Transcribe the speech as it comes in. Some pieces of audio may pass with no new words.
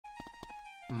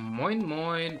Moin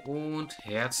Moin und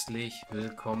herzlich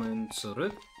willkommen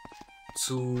zurück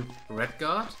zu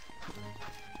Redguard.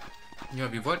 Ja,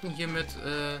 wir wollten hier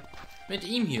mit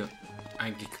ihm hier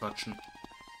eigentlich quatschen.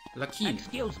 Lakin.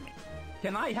 Excuse me.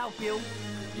 Can I help you?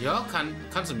 Ja,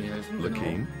 kannst du mir helfen?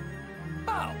 Lakin?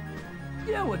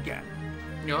 Oh, you again.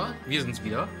 Ja, wir sind's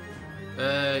wieder.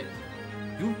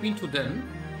 You've been to den?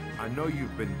 I know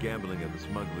you've been gambling at the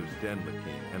smuggler's den,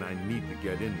 Lakin, and I need to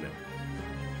get in there.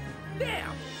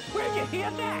 Damn, where'd you hear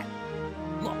that?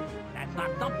 Look, that's not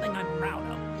something I'm proud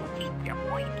of, so keep your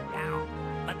voice down.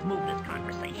 Let's move this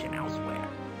conversation elsewhere.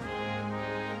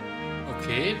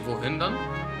 Okay, wohin dann?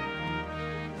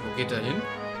 Wo geht er hin?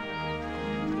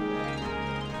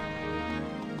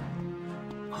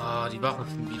 Ah, die Wache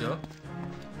schon wieder.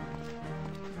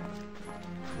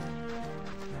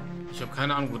 Ich habe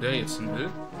keine Ahnung, wo der jetzt hin will.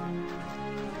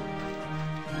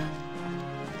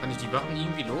 Kann ich die Wachen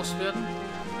irgendwie loswerden?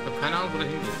 Ich habe keine Ahnung, wo der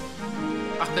hingeht.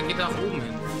 Ach, der geht da oben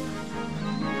hin.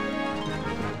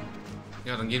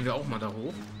 Ja, dann gehen wir auch mal da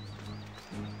hoch.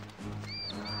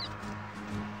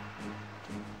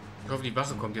 Ich hoffe, die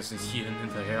Wache kommt jetzt nicht hierhin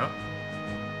hinterher.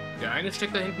 Der eine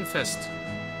steckt da hinten fest.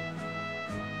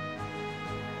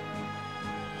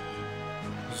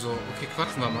 So, okay,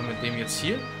 quatschen wir mal mit dem jetzt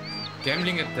hier.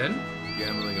 Gambling at den?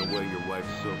 Gambling away your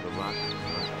wife's silver locket?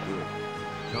 Good.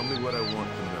 Tell me what I want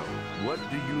to know. What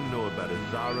do you know about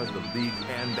Azara, the League,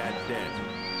 and that den?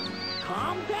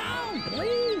 Calm down,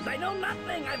 please. I know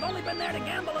nothing. I've only been there to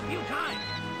gamble a few times.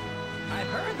 I've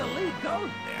heard the League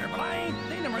goes there, but I ain't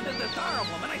seen him or this Azara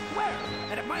woman, I swear.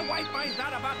 And if my wife finds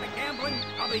out about the gambling,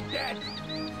 I'll be dead.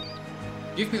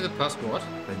 Give me the password.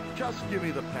 Then just give me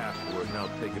the password and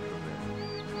I'll take it from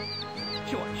there.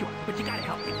 Sure, but you gotta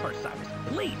help me first, Cyrus.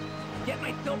 Please, get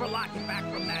my silver locket back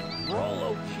from that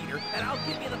Rollo cheater, and I'll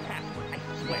give you the password, I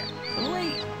swear.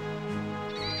 Please!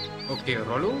 Okay,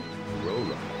 Rollo.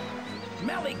 Rollo.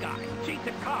 Smelly guy,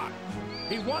 cheated card.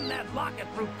 He won that locket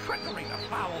through trickery, the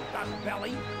foul dust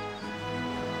belly.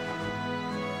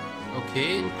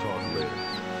 Okay. We'll talk later.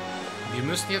 Wir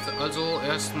müssen jetzt also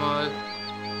erstmal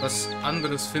was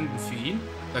anderes finden für ihn.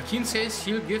 Lakin says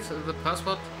he'll give the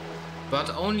password, but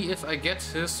only if I get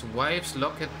his wife's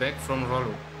locket back from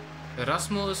Rollo.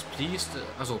 Erasmus is pleased.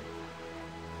 Also.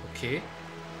 Okay.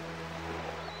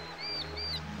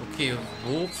 Okay,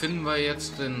 wo finden wir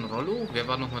jetzt den Rollo? Wer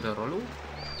war nochmal der Rollo?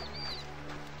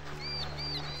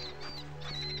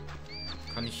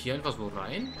 Kann ich hier einfach so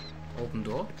rein? Open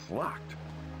Door? Locked.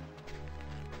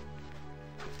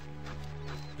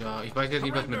 Ja, ich weiß jetzt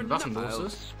nicht, was mit Waffen los I'll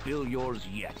ist. spill yours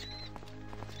yet.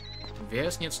 Wer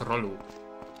ist denn jetzt Rollo?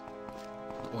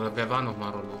 Oder wer war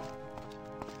nochmal Rollo?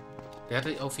 Der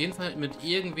hatte auf jeden Fall mit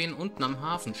irgendwen unten am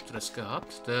Hafen Stress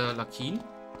gehabt. Der Lakin.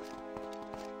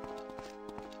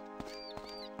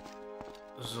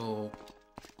 So.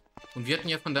 Und wir hatten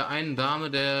ja von der einen Dame,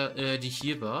 die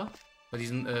hier war. Bei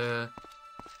diesen,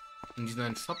 in diesem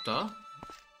einen Shop da.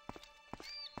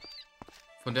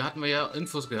 Von der hatten wir ja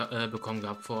Infos bekommen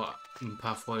gehabt vor ein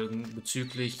paar Folgen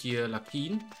bezüglich hier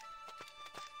Lakin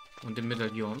und dem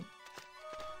Medaillon.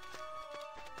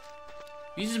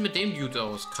 Wie sieht es mit dem Dude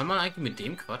aus? Kann man eigentlich mit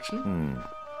dem quatschen?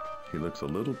 He looks a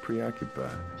little preoccupied.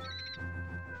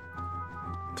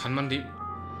 Kann man dem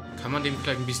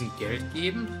vielleicht ein bisschen Geld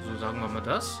geben? So sagen wir mal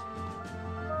das.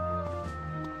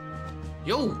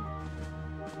 Jo!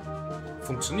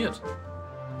 Funktioniert.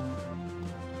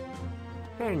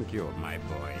 Thank you, my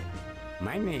boy.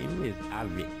 My name is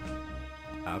Avik.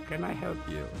 How can I help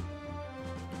you?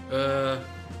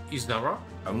 Izara?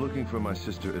 I'm looking for my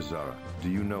sister Azara. Do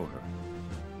you know her?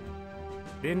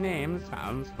 The name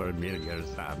sounds familiar,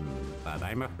 son, but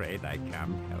I'm afraid I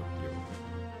can't help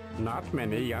you. Not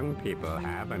many young people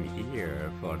have an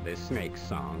ear for the snake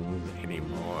songs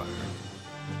anymore.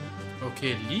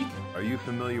 Okay, League? Are you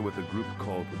familiar with a group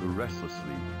called the Restless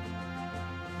League?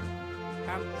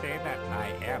 Can't say that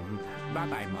I am,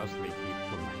 but I mostly keep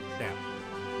to myself.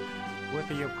 With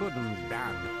the Yokudan's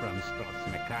band from Stros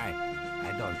M'kai,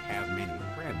 I don't have many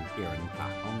friends here in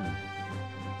town.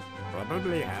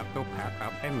 Probably have to pack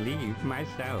up and leave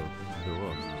myself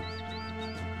soon.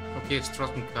 Okay, Stros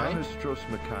How M'kai. has Stros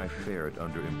M'kai fared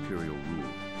under Imperial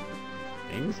rule?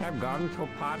 Things have gone to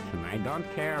pot, and I don't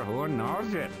care who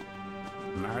knows it.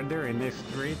 Murder in the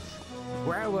streets.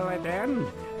 Where will it end?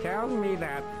 Tell me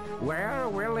that. Where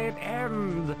will it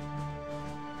end?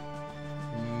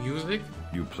 Music?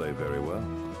 You play very well.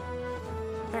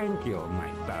 Thank you, my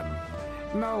son.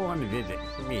 No one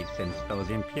visits me since those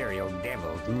Imperial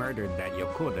devils murdered that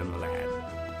Yokudan lad.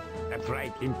 That's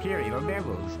right, Imperial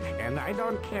devils, and I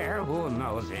don't care who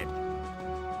knows it.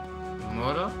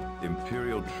 Murder?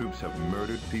 Imperial troops have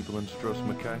murdered people in Stros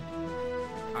M'kai?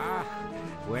 Ah,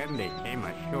 when they came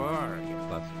ashore, it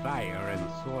was fire and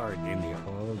sword in the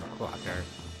old quarter.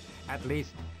 At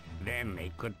least, then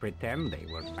they could pretend they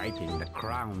were fighting the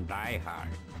Crown diehard.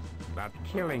 But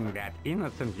killing that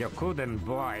innocent Yokudan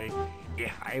boy,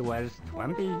 if I was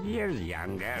 20 years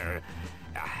younger,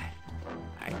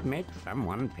 I'd make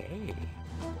someone pay.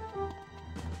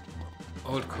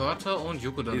 Old Quarter und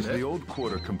Yokudan. Is the old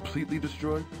quarter completely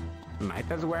destroyed? Might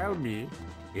as well be.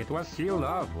 It was sealed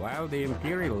off while the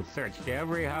Imperials searched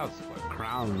every house for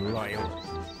Crown loyalists.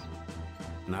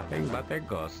 Nothing but a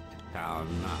ghost town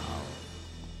now.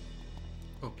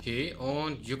 Okay,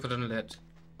 und Yokudan Led.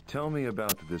 Tell me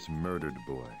about this murdered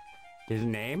boy. His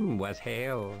name was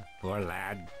Hale, poor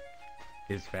lad.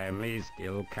 His family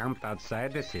still camped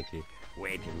outside the city,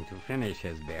 waiting to finish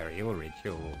his burial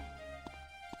ritual.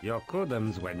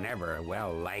 Yokudans were never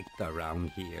well liked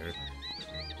around here,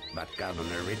 but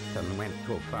Governor Richton went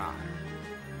too far.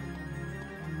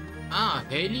 Ah,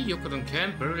 Haley, Yokudan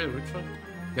Camp, Burial Ritual.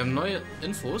 Wir haben neue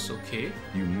Infos, okay.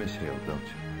 You miss Hale, don't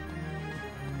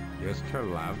you? Used to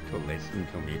love to listen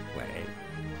to me play.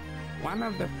 One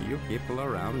of the few people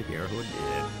around here who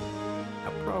did.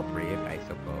 Appropriate, I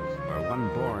suppose, for one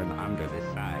born under the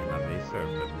sign of the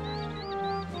serpent.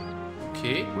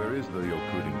 Okay. Where is the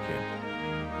Yokudan camp?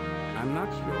 I'm not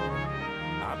sure.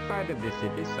 Outside of the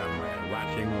city somewhere,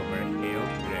 watching over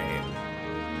Hale's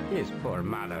grave. His poor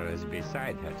mother is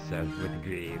beside herself with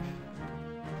grief.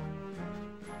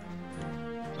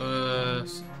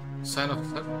 Sign of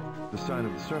The sign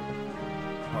of the serpent.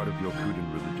 Part of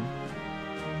Yokudan religion?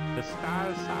 The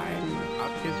star sign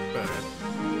of his birth.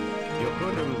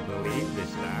 Yokudans believe the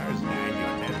stars guide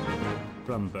your destiny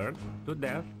from birth to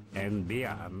death and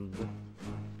beyond.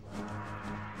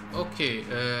 Okay,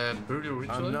 burial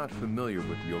ritual. I'm not familiar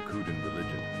with Yokudan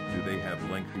religion. Do they have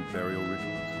lengthy burial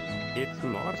rituals? It's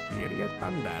more serious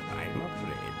than that, I'm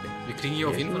afraid. Wir kriegen hier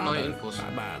auf jeden Fall neue His Infos.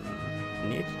 mother, Saban,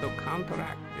 needs to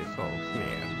counteract this whole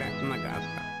snare that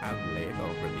Nagasta has laid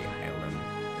over the island.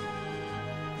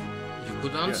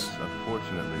 Yokudans? Yes,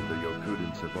 unfortunately, the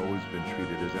Yokudans have always been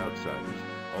treated as outsiders,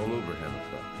 all over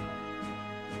Hammerfall.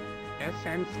 A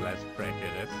senseless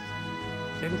prejudice,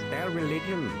 since their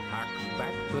religion harks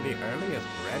back to the earliest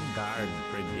Redguard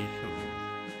traditions.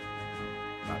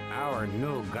 But our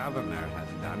new governor has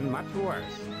done much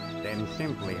worse than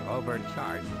simply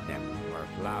overcharge them for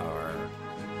flour.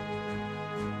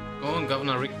 Oh, and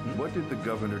Governor Rickton. What did the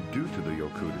governor do to the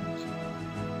Yokudans?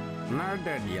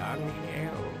 Murdered young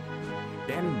Hale,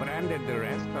 then branded the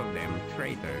rest of them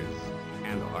traitors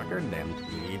and ordered them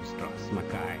to leave Stros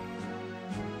M'kai.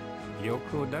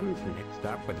 Yokudans mixed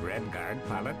up with Redguard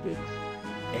politics,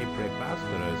 a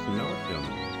preposterous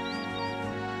notion.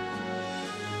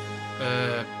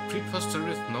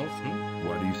 Preposterous notion?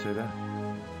 Why do you say that?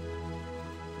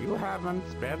 You haven't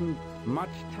spent much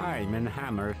time in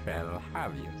Hammerfell,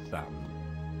 have you, son?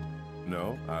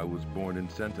 No, I was born in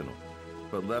Sentinel,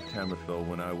 but left Hammerfell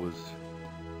when I was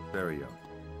very young.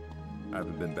 I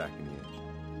haven't been back in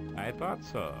years. I thought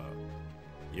so.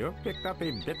 You've picked up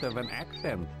a bit of an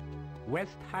accent.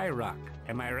 West High Rock,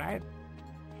 am I right?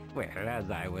 Well, as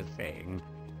I was saying,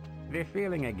 the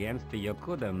feeling against the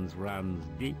Yokudans runs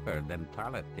deeper than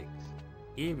politics,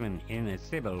 even in a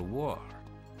civil war.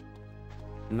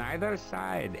 Neither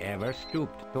side ever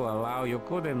stooped to allow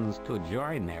Yokudans to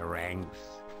join their ranks.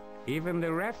 Even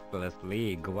the Restless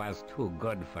League was too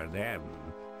good for them.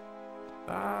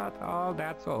 But all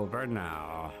that's over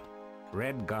now.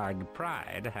 Redguard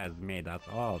pride has made us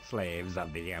all slaves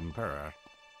of the Emperor.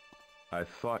 I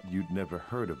thought you'd never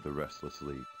heard of the Restless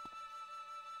League.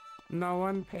 No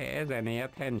one pays any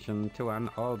attention to an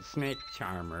old snake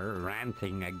charmer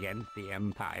ranting against the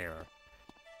Empire.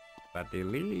 But the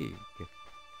League,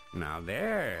 now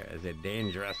there is a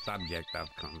dangerous subject of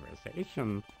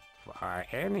conversation for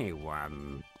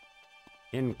anyone,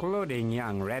 including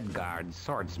young Redguard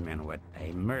swordsmen with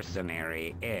a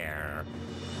mercenary air.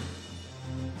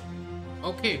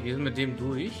 Okay, wir sind mit dem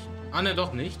durch. Ah, ne,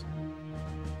 doch nicht.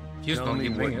 Hier ist Tell noch me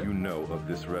die what Ringe. you know of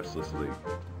this Restless League.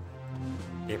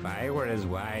 If I were as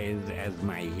wise as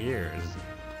my years,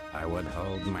 I would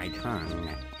hold my tongue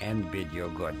and bid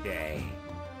you good day.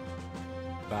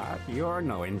 But you're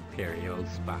no Imperial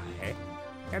spy,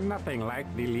 and nothing like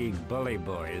the League bully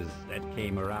boys that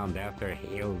came around after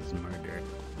Hale's murder.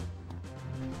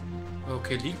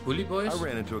 Okay, League Bully Boys. I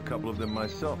ran into a couple of them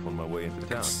myself on my way into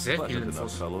town. Sehr viele Pleasant enough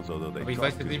Infos. fellows, although they Aber ich talk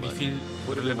weiß jetzt too nicht, wie much. viel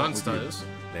What do they want Relevanz with da you? ist.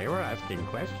 They were asking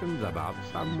questions about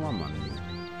some woman.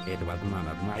 It was none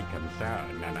of my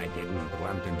concern, and I didn't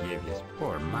want to give his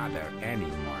poor mother any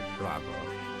more trouble,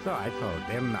 so I told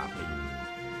them nothing.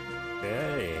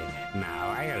 Hey, now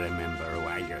I remember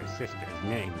why your sister's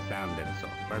name sounded so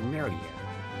familiar.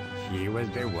 She was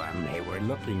the one they were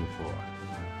looking for.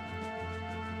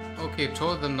 Okay,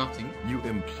 told them nothing. You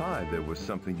implied there was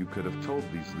something you could have told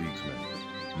these leaguesmen.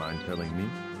 Mind telling me?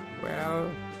 Well,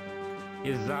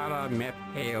 Izara met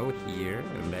Hale here,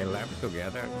 and they left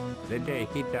together the day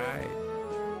he died.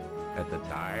 At the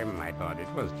time, I thought it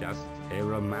was just a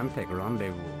romantic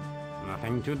rendezvous.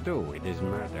 Nothing to do with his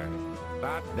murder.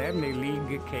 But then the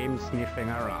League came sniffing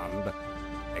around.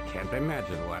 I can't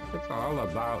imagine what it's all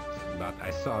about, but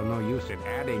I saw no use in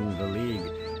adding the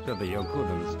League to the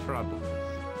Yokudan's troubles.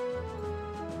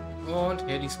 Und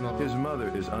Haley's mother. His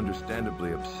mother is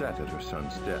understandably upset at her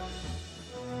son's death.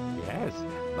 Yes,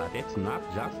 but it's not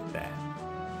just that.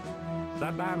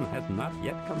 Saban has not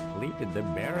yet completed the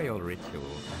burial ritual,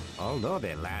 although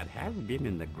the lad has been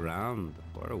in the ground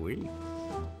for weeks.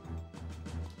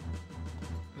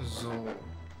 So,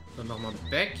 dann nochmal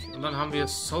back und dann haben wir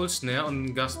Soul Snare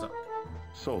und Gaster.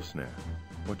 Soul Snare.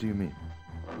 What do you mean?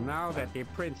 Now that the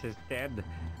prince is dead,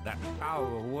 that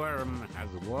foul worm has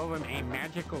woven a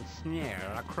magical snare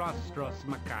across Stros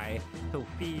M'kai to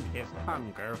feed his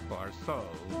hunger for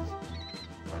souls.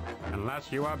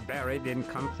 Unless you are buried in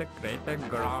consecrated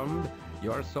ground,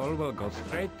 your soul will go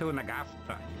straight to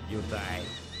Nagasta if you die.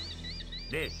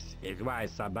 This is why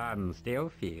Saban still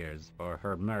fears for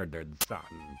her murdered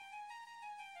son.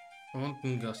 Und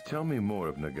ein Gaster. Tell me more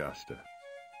of Nagasta.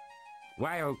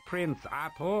 While Prince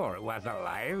Ator was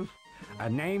alive, a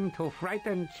name to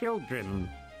frighten children.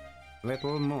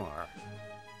 Little more.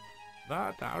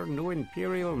 But our new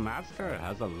Imperial Master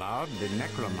has allowed the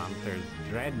Necromancer's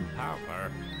dread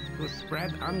power to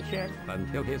spread unchecked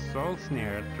until his soul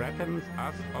snare threatens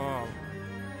us all.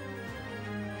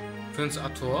 Prince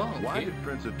Ator, okay. Why did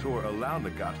Prince Ator allow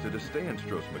Nagasta to stay in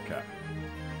Stros M'kai?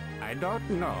 I don't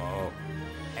know.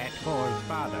 Ator's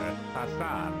father,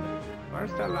 Passad,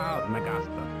 first allowed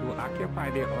Nagasta to occupy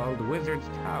the old wizard's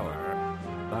tower,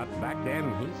 but back then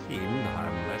he seemed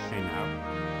harmless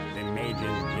enough. The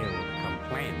Mages Guild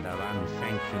complained of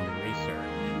unsanctioned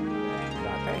research,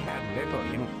 but they had little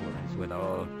influence with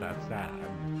old Passad.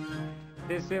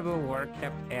 The Civil War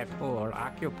kept Ator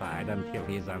occupied until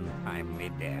his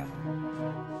untimely death.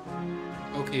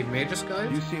 Okay, Mages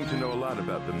Guild? You seem to know a lot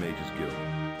about the Mages Guild.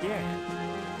 Yes.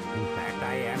 In fact,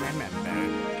 I am a member,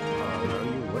 although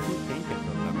you wouldn't think it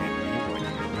from the many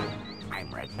voices.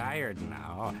 I'm retired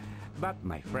now, but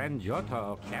my friend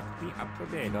Johto kept me up to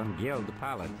date on guild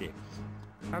politics.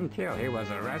 Until he was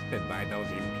arrested by those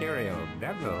Imperial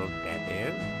devils, that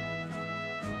is.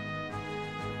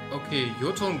 Okay,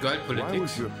 Johto und Guild Why was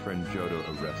Politics. your friend Johto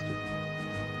arrested?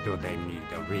 Do they need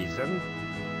a reason?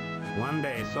 One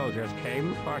day soldiers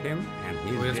came for him, and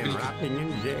he's Oh, jetzt bin been ich- rotting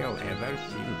in jail ever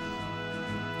since.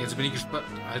 Jetzt bin ich gespannt.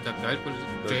 Alter, Guild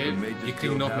Politics. Does the Jail, Mages die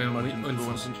kriegen Guild noch have mehr much Infos.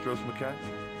 influence in Stros M'kai?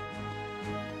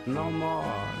 No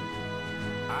more.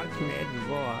 Archmage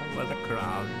Vor was a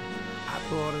crown,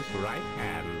 Ator's right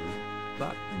hand,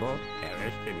 but both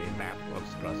perished in the battle of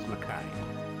Stros M'kai.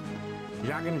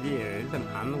 Jagenvir is an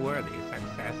unworthy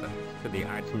successor to the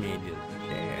Archmage's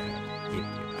chair, if you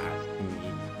ask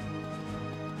me.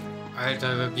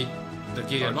 Alter, da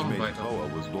geht ja noch Archmage weiter. Hoa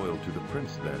was loyal to the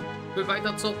prince then. Will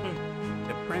weiter zocken.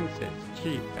 The prince's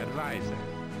chief advisor.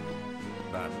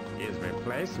 But his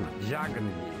replacement,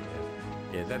 Jagenvir,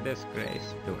 is a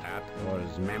disgrace to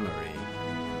Ator's memory.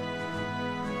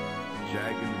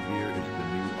 Jagenvir is the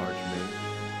new archmage.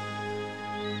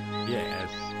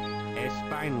 Yes, a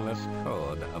spineless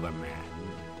toad of a man,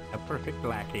 a perfect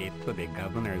lackey to the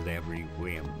governor's every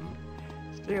whim.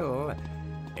 Still,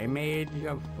 a mage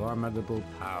of formidable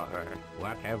power,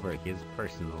 whatever his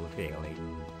personal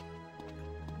failings.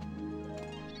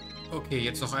 Okay,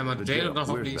 jetzt noch einmal The Jail jail, und dann where's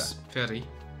hoffentlich ist fertig.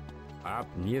 Up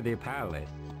near the palace.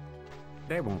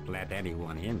 They won't let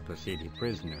anyone in to see the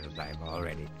prisoners I've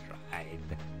already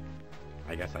tried.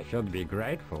 I guess I should be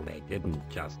grateful they didn't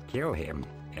just kill him,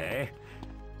 eh?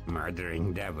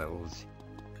 Murdering devils.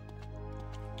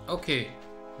 Okay,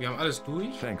 wir haben alles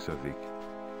durch. Thanks, Avik.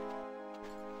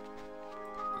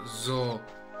 So.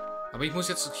 Aber ich muss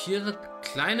jetzt hier eine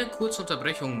kleine kurze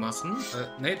Unterbrechung machen.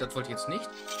 Ne, das wollte ich jetzt nicht.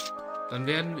 Dann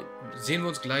sehen wir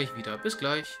uns gleich wieder. Bis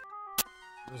gleich.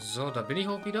 So, da bin ich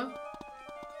auch wieder.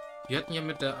 Wir hatten ja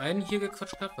mit der einen hier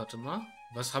gequatscht gehabt. Warte mal.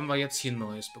 Was haben wir jetzt hier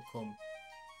Neues bekommen?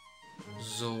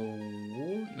 So.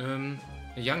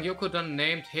 A young Yokodan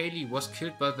named Haley was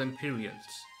killed by the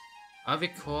Imperials.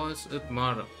 Avik calls it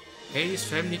murder. Haley's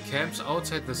family camps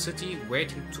outside the city,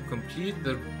 waiting to complete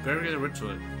the burial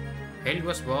ritual. Haley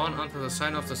was born under the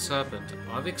sign of the serpent.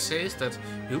 Avik says that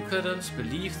Yokodans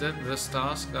believe that the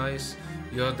star skies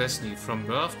your destiny from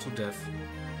birth to death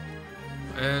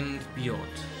and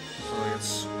beyond. So,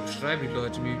 jetzt schreiben die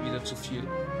Leute mir wieder zu viel.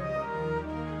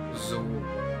 So.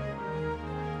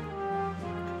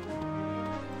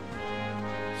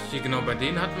 Hier genau, bei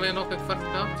denen hatten wir ja noch gequatscht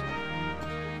gehabt.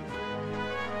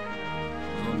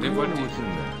 So, und den wollten die...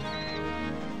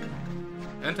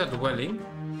 Enter Dwelling.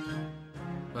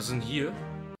 Was sind hier?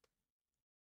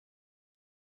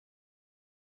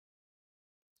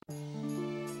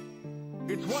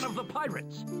 It's one of the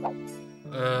pirates.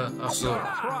 Ach so.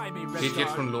 Geht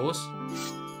jetzt schon los?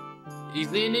 Ich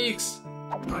sehe nichts.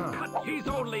 He's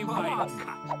only one cut.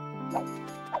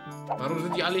 Warum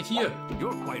sind die alle hier?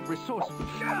 You're quite resourceful.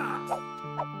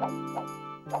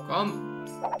 Komm,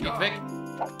 geht weg.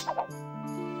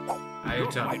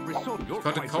 Alter, ich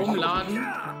konnte kaum laden.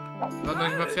 War noch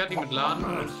nicht mal fertig mit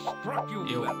Laden.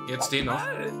 Jo, jetzt den noch.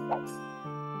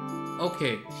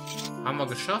 Okay, haben wir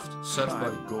geschafft.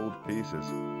 Surfball.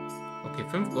 Okay,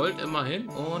 5 Gold immerhin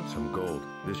und...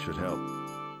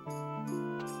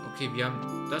 Okay, wir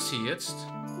haben das hier jetzt.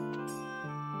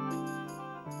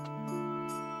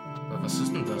 Aber was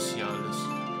ist denn das hier alles?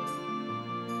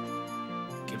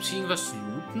 Gibt es hier irgendwas zu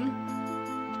looten?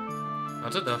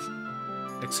 Warte, da.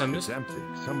 Examist.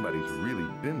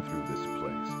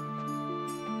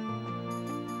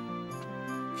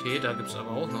 Okay, da gibt es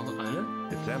aber auch noch eine.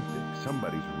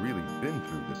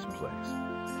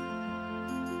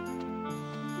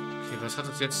 Okay, was hat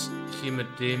es jetzt hier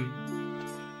mit dem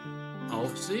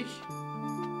auf sich?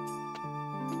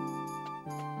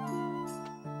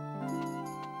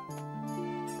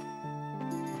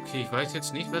 Okay, ich weiß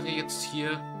jetzt nicht, was ich jetzt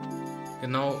hier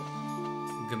genau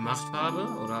gemacht habe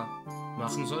oder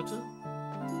machen sollte.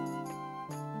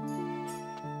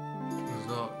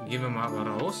 So, gehen wir mal aber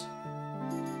raus.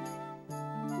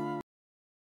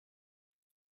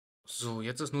 So,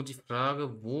 jetzt ist nur die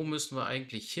Frage, wo müssen wir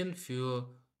eigentlich hin für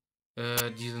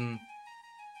diesen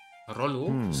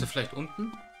Rollo? Ist er vielleicht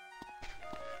unten?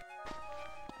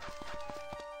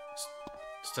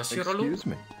 Ist das hier Rollo?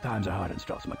 Times are hard in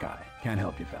Stros M'kai. Can't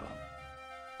help you, fella.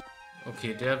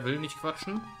 Okay, der will nicht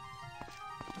quatschen.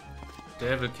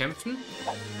 Der will kämpfen.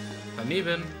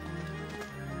 Daneben.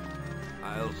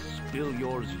 I'll spill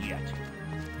yours yet.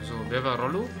 So, wer war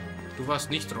Rollo? Du warst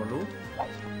nicht Rollo.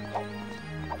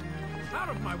 Out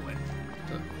of my way.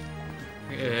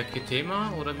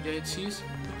 Ketema, oder wie der jetzt hieß.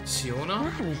 Siona.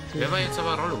 Wer war jetzt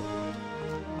aber Rollo?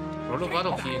 Rollo war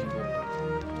doch hier irgendwo.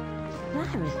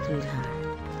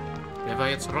 Wer war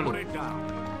jetzt Rollo? Put it down.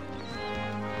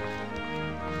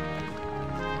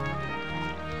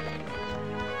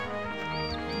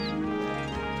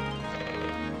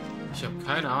 Ich habe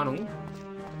keine Ahnung.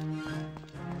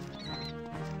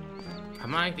 Kann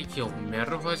man eigentlich hier auch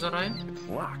mehrere Häuser rein?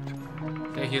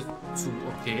 Der hier ist zu,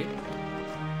 okay.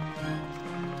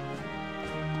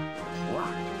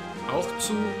 Auch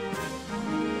zu.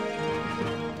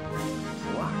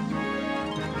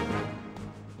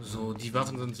 So, die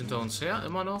Wachen sind hinter uns her,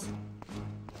 immer noch.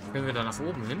 Können wir da nach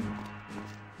oben hin?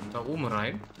 Da oben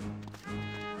rein.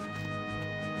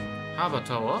 Harbor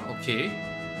Tower, okay.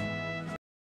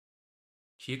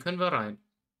 Hier können wir rein.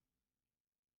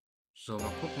 So,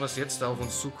 mal gucken, was jetzt da auf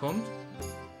uns zukommt.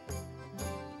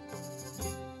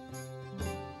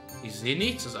 Ich sehe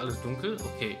nichts, ist alles dunkel.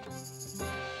 Okay.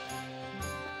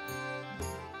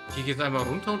 Hier geht es einmal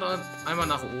runter und einmal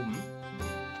nach oben.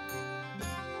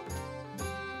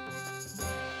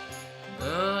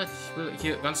 Ich will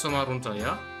hier ganz normal runter,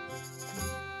 ja?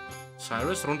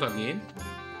 Cyrus, runtergehen.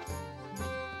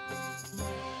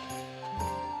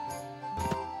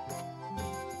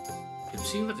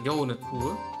 Gibt's hier was? Jo, eine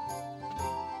Truhe.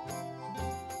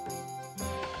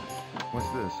 What's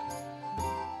this?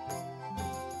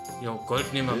 Jo,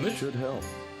 Gold nehmen wir This mit. should help.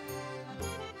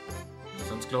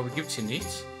 Sonst glaube ich, gibt es hier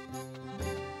nichts.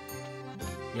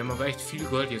 Wir haben aber echt viel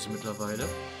Gold jetzt mittlerweile.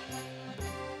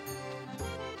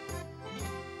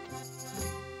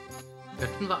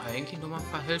 Könnten wir eigentlich noch mal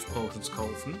ein paar Health Potions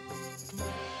kaufen.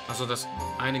 Also das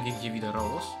eine ging hier wieder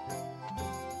raus.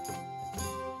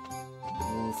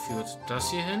 Wo führt das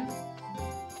hier hin?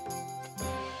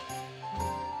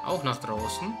 Auch nach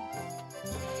draußen.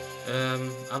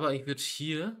 Aber ich würde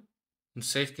hier ein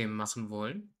Safe Game machen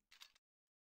wollen.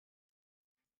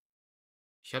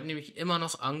 Ich habe nämlich immer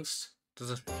noch Angst, dass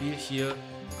das Spiel hier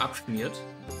abschmiert.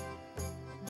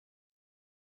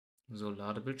 So,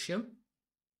 Ladebildschirm.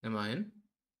 Immerhin.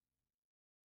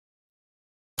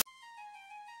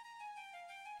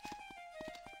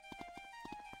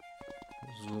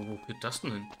 So, wo führt das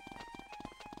denn hin?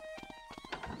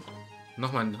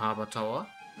 Nochmal ein Harbor Tower.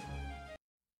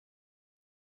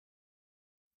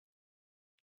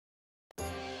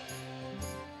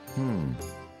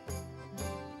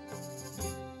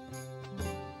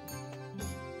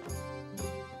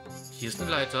 Hier ist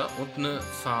eine Leiter und eine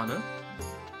Fahne.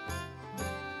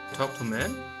 Talk to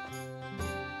man.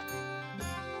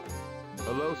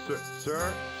 Hello,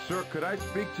 sir. Sir, could I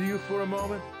speak to you for a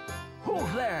moment?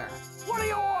 Who's there? What do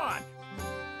you want?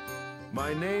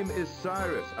 My name is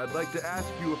Cyrus. I'd like to ask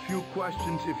you a few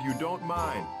questions if you don't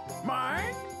mind.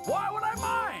 Mind? Why would I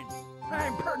mind?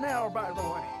 I'm Purnell, by the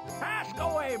way. Ask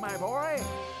away, my boy.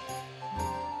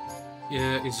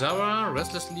 Izara,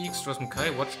 Restless League, Stros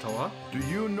M'kai, Watchtower. Do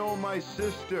you know my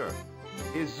sister?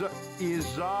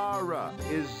 Izara.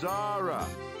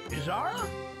 Izara?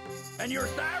 And your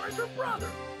Cyrus her brother?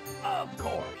 Of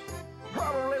course.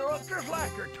 Probably looked just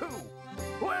like her, too.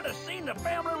 Who had seen the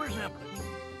family resemblance?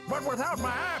 But without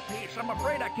my eyepiece, I'm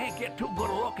afraid I can't get too good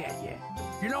a look at you.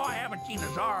 You know, I haven't seen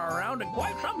Izara around in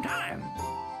quite some time.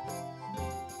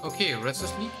 Okay,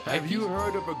 Restless League. Have you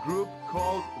heard of a group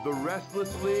called the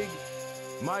Restless League?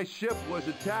 My ship was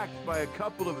attacked by a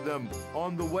couple of them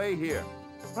on the way here.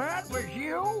 That was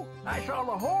you? I saw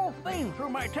the whole thing through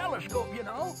my telescope, you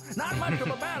know. Not much of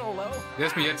a battle, though.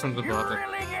 Lass mich jetzt schon You gewartet.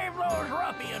 really gave those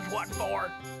ruffians what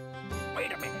for?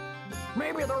 Wait a minute.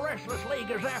 Maybe the Restless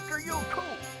League is after you, too.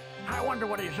 I wonder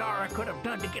what Izara could have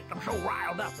done to get them so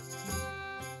riled up.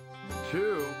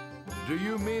 Two? Do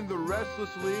you mean the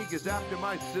Restless League is after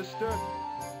my sister?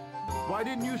 Why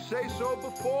didn't you say so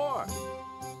before?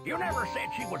 You never said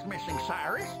she was missing,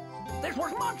 Cyrus. This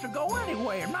was months ago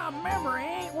anyway, and my memory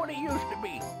ain't what it used to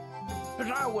be. As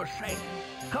I was saying,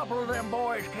 a couple of them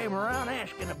boys came around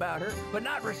asking about her, but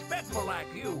not respectful like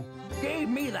you. Gave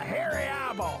me the hairy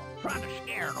eyeball, trying to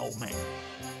scare an old man.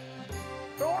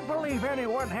 Don't believe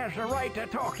anyone has the right to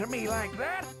talk to me like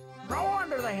that. No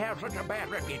wonder they have such a bad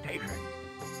reputation.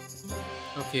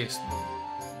 Okay,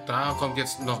 da kommt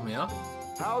jetzt noch mehr.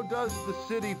 How does the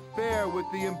city fare with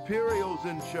the Imperials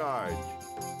in charge?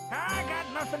 I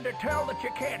got nothing to tell that you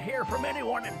can't hear from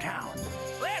anyone in town.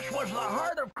 This was the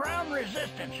heart of Crown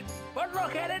resistance. But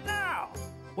look at it now.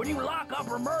 When you lock up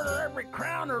or murder every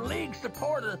Crown or League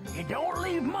supporter, you don't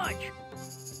leave much.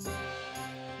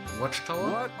 Watchtower?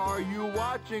 What are you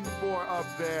watching for up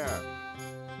there?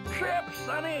 Ships,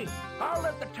 Sonny. I'll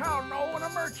let the town know when a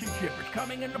merchant ship is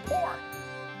coming into port.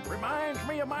 Reminds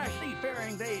me of my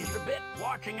seafaring days a bit,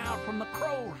 watching out from the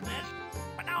crow's nest.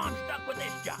 But now I'm stuck with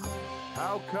this job.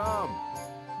 How come?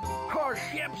 'Cause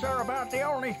ships are about the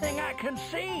only thing I can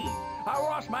see. I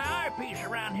lost my eyepiece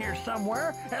around here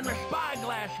somewhere, and the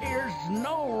spyglass here's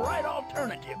no right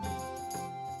alternative.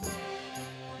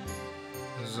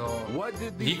 So, What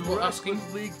did these League were asking?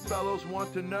 Restless League fellows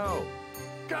want to know?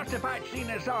 Just if I'd seen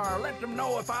Azar, let them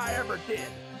know if I ever did.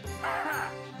 Aha!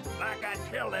 Like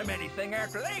I'd tell them anything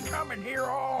after they come in here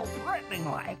all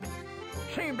threatening-like.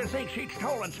 Seem to think she'd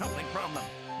stolen something from them.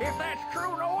 If that's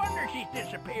true, no wonder she's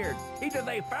disappeared. Either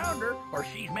they found her, or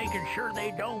she's making sure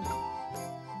they don't.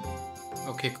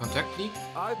 okay, Contact League.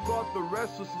 I thought the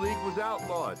Restless League was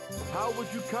outlawed. How would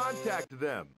you contact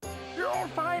them? You'll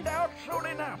find out soon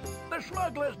enough. The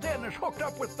smuggler's den is hooked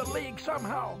up with the League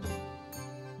somehow.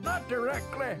 Not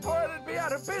directly, or it'd be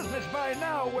out of business by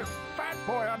now with Fat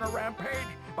Boy on a rampage,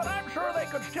 but I'm sure they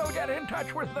could still get in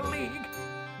touch with the League.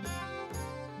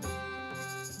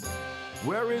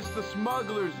 Where is the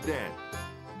smuggler's den?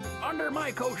 Under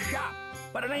Maiko's shop,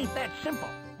 but it ain't that simple.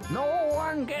 No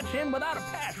one gets in without a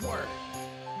password.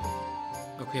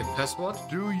 Okay, Passwort.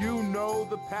 Do you know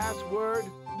the password?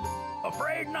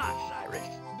 Afraid not, Cyrus.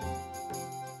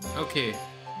 Okay,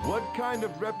 What kind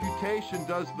of reputation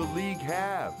does the League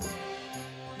have?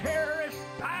 Terrorists,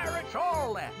 pirates,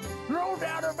 all that. No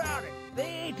doubt about it. They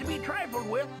ain't to be trifled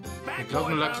with. Fat ich glaube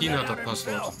Boy nur found Lakina that hat out das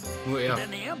Passwort. himself. Nur er.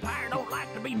 And the Empire don't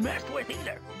like to be messed with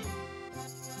either.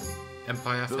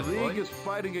 Empire The Fat League Boy. is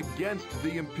fighting against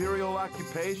the Imperial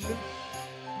occupation?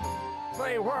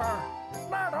 They were.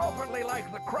 Not openly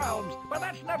like the Crowns, but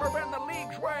that's never been the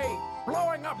League's way.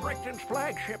 Blowing up Richton's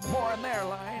flagship more in their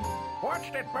line.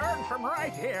 Watched it burn from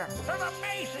right here. An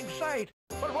amazing sight.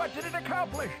 But what did it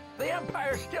accomplish? The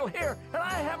Empire's still here, and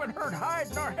I haven't heard hide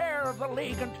nor hair of the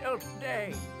League until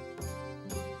today.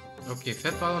 Okay,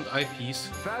 Fat Boy und Eyepiece.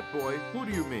 Fat Boy, who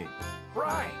do you mean?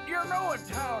 Right, you're new in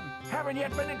town. Haven't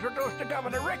yet been introduced to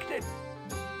Governor Richton.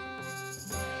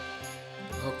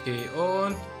 Okay,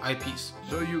 und Eyepiece.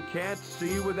 So you can't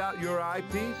see without your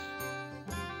eyepiece?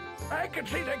 I can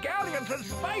see the galleons and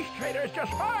space traders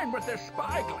just fine with this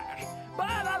spyglass.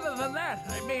 But other than that,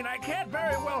 I mean, I can't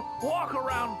very well walk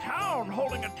around town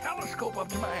holding a telescope up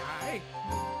to my eye.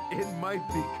 It might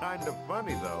be kind of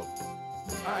funny, though.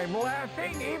 I'm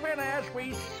laughing even as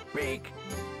we speak.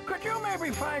 Could you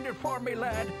maybe find it for me,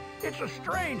 lad? It's a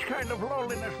strange kind of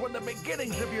loneliness when the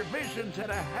beginnings of your vision's at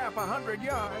a half 100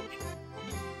 yards.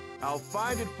 I'll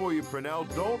find it for you, Purnell.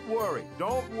 Don't worry.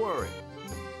 Don't worry.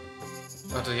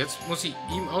 Warte, jetzt muss ich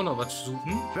ihm auch noch was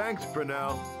suchen. Thanks,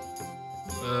 Purnell.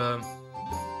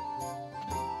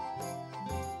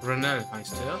 Renell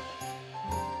heißt er.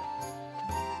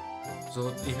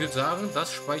 So, ich würde sagen,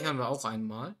 das speichern wir auch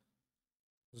einmal.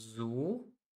 So.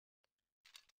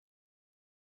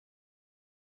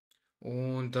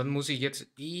 Und dann muss ich jetzt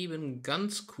eben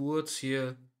ganz kurz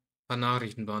hier ein paar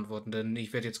Nachrichten beantworten, denn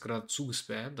ich werde jetzt gerade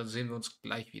zugespammt. Dann sehen wir uns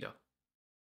gleich wieder.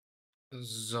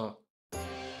 So.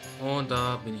 Und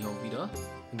da bin ich auch wieder.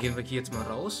 Dann gehen wir hier jetzt mal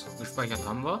raus. Gespeichert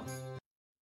haben wir.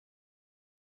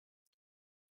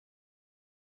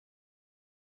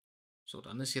 So,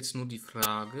 dann ist jetzt nur die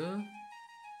Frage,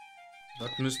 was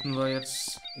müssten wir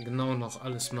jetzt genau noch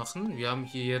alles machen? Wir haben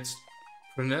hier jetzt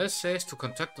Renell says to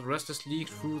contact the Restless League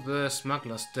through the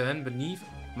smuggler's den beneath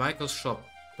Michael's shop,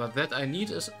 but that I need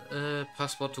is a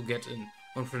password to get in.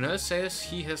 And Renell says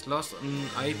he has lost an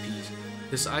eyepiece.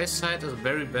 His eyesight is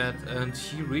very bad and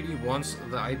he really wants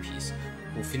the eyepiece.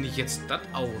 Wo finde ich jetzt das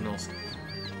auch noch?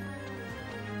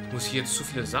 Ich muss hier jetzt zu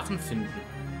viele Sachen finden.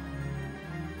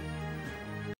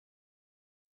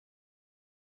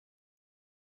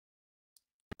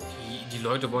 Die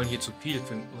Leute wollen hier zu viel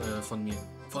von mir.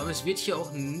 Vor allem, es wird hier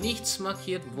auch nichts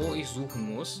markiert, wo ich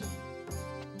suchen muss.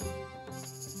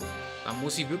 Da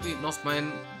muss ich wirklich noch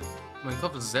meinen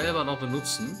Kopf selber noch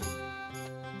benutzen.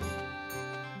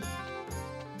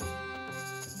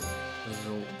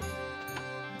 So.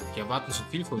 Die erwarten zu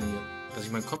viel von mir, dass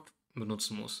ich meinen Kopf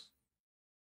benutzen muss.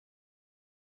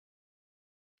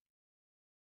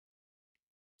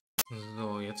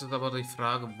 So, jetzt ist aber die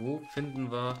Frage, wo finden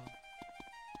wir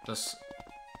das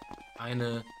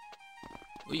eine...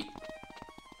 Ui.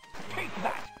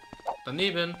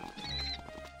 Daneben.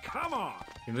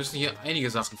 Wir müssen hier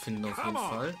einige Sachen finden auf jeden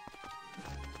Fall.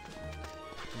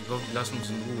 Ich hoffe, die lassen uns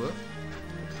in Ruhe.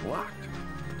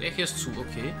 Der hier ist zu,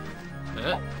 okay.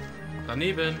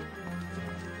 Daneben.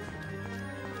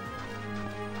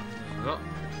 So.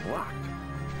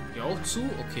 Hier auch zu,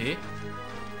 okay.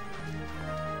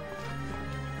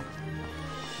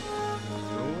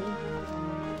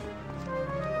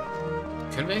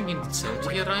 Können wir irgendwie in die Zelte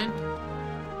hier rein?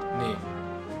 Nee.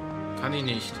 Kann ich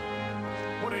nicht.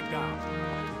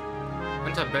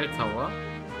 Unter Bell Tower.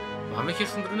 Waren wir hier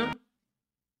schon drinne?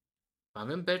 Waren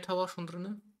wir im Bell Tower schon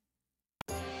drinne?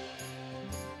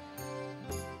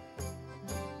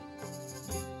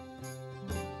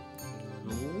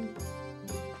 So.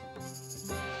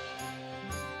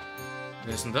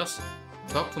 Wer ist denn das?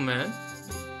 Talk to Man?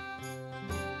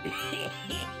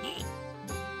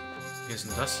 Wer ist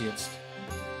denn das jetzt?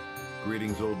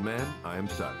 Greetings, old man. I am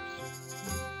Cyrus.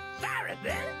 Cyrus,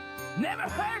 eh? Never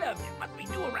heard of you. Must be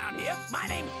new around here. My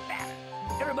name's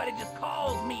Fabbis. Everybody just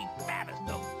calls me Fabbis,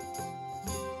 though.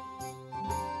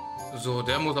 So,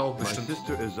 der muss auch My bestimmt...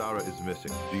 sister Azara is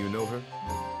missing. Do you know her?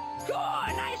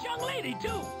 Sure, nice young lady,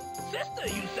 too. Sister,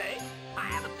 you say? I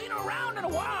haven't seen her around in a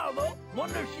while, though.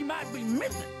 Wonder if she might be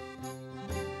missing.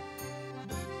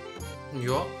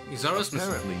 Ja, Azara ist missing.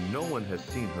 Apparently, no one has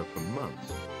seen her for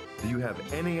months. Do you have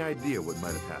any idea what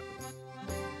might have happened?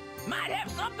 Might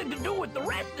have something to do with the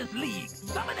Restless League.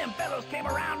 Some of them fellows came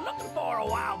around looking for her a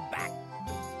while back.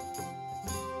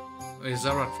 Is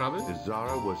Zara trouble?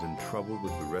 Azara was in trouble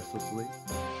with the Restless League?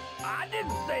 I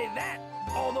didn't say that.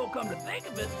 Although, come to think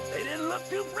of it, they didn't look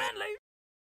too friendly.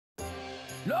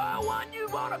 No one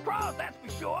you'd want to cross, that's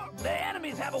for sure. Their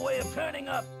enemies have a way of turning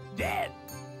up dead.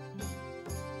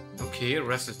 Okay,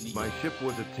 Restless League. My ship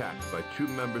was attacked by 2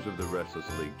 members of the Restless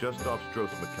League just off Stros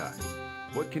M'kai.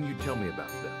 What can you tell me about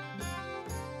them?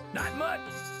 Not much.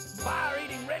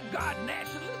 Fire-eating Redguard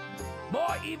nationalists.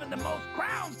 Boy, even the most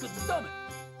crowns could stomach.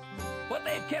 But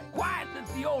they've kept quiet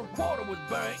since the old quarter was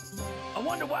burned. I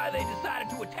wonder why they decided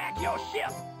to attack your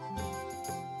ship.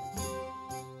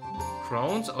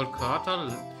 Crowns,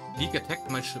 Al-Qatar, League attacked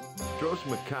my ship. Stros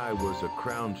M'kai was a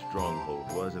crown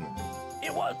stronghold, wasn't it?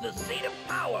 It was the seat of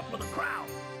power for the crown.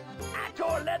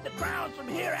 Ator led the crowns from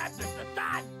here after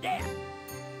Sasad's death.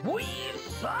 We've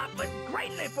suffered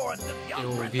greatly for us.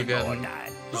 Jo, wir werden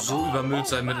so übermüllt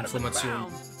sein mit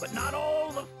Informationen. But not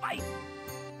all the fight.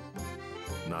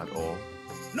 Not all?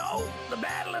 No, the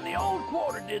battle in the old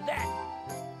quarter did that.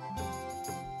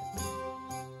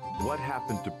 What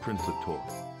happened to Prince Ator?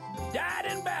 Died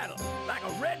in battle, like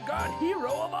a Redguard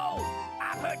hero of old.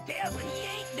 I've heard tales that he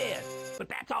ain't dead, but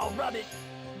that's all rubbish.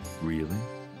 Really?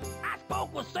 I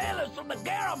spoke with sailors from the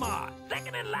Garamar,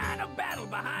 second in line of battle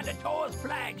behind the Tor's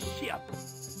flagship.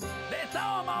 They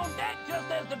saw him on deck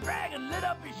just as the dragon lit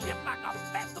up his ship like a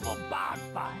festival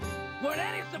bonfire. Weren't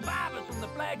any survivors from the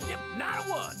flagship, not a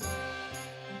one.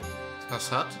 Was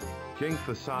hat? King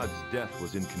Fasad's death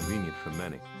was inconvenient for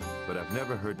many, but I've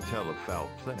never heard tell of foul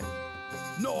play.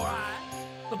 Nor I.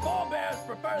 The forebears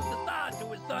preferred Fasad to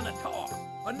his son Ator,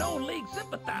 a known League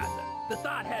sympathizer.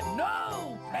 Fasad had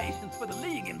no patience for the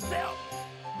League himself.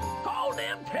 Called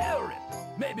them terrorists.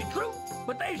 Maybe true,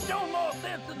 but they show more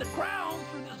sense than the crown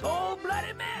through this whole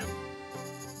bloody mess.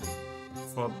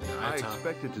 I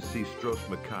expected to see Stros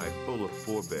M'kai full of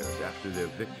forebears after their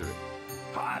victory.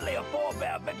 Hardly a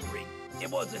forebear victory.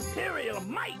 It was Imperial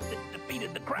might that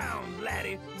defeated the crowns,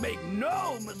 laddie. Make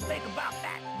no mistake about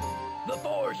that. The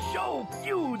four show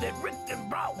few that Richten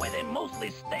brought with him mostly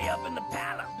stay up in the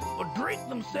palace or drink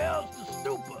themselves to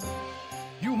stupor.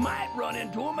 You might run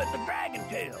into them at the Dragon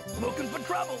Tail, looking for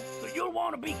trouble, so you'll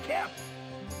want to be careful.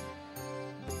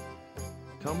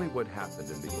 Tell me what happened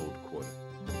in the old quarter.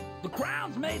 The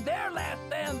Crowns made their last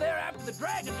stand there after the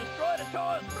dragon destroyed the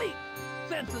Tor's fleet.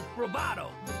 Senseless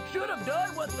bravado. Should have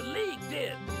done what the League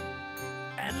did.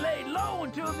 And laid low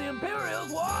until the Imperials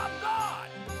were off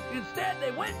guard. Instead,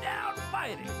 they went down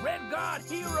fighting. Redguard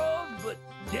heroes, but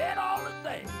dead all the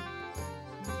same.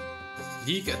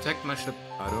 League attacked my ship.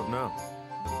 I don't know.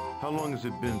 How long has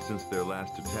it been since their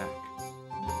last attack?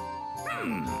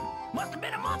 Must have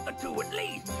been a month or two at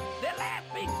least. Their last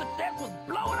big success was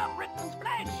blowing up Richten's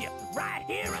flagship right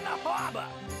here in the harbor.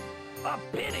 A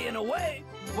pity in a way.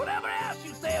 Whatever else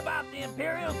you say about the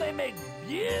Imperials, they make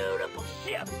beautiful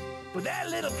ships. But that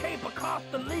little caper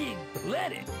cost the League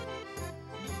plenty.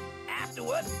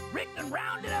 Afterwards, Richten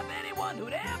rounded up anyone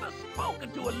who'd ever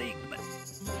spoken to a Leagueman.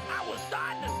 I was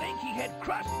starting to think he had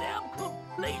crushed them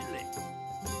completely.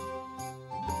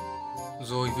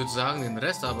 So, ich würde sagen, den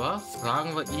Rest aber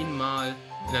fragen wir ihn mal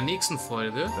in der nächsten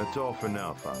Folge. That's all for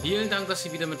now, Father. Vielen Dank, dass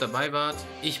ihr wieder mit dabei wart.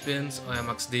 Ich bin's, euer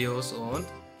Max Deus und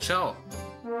ciao.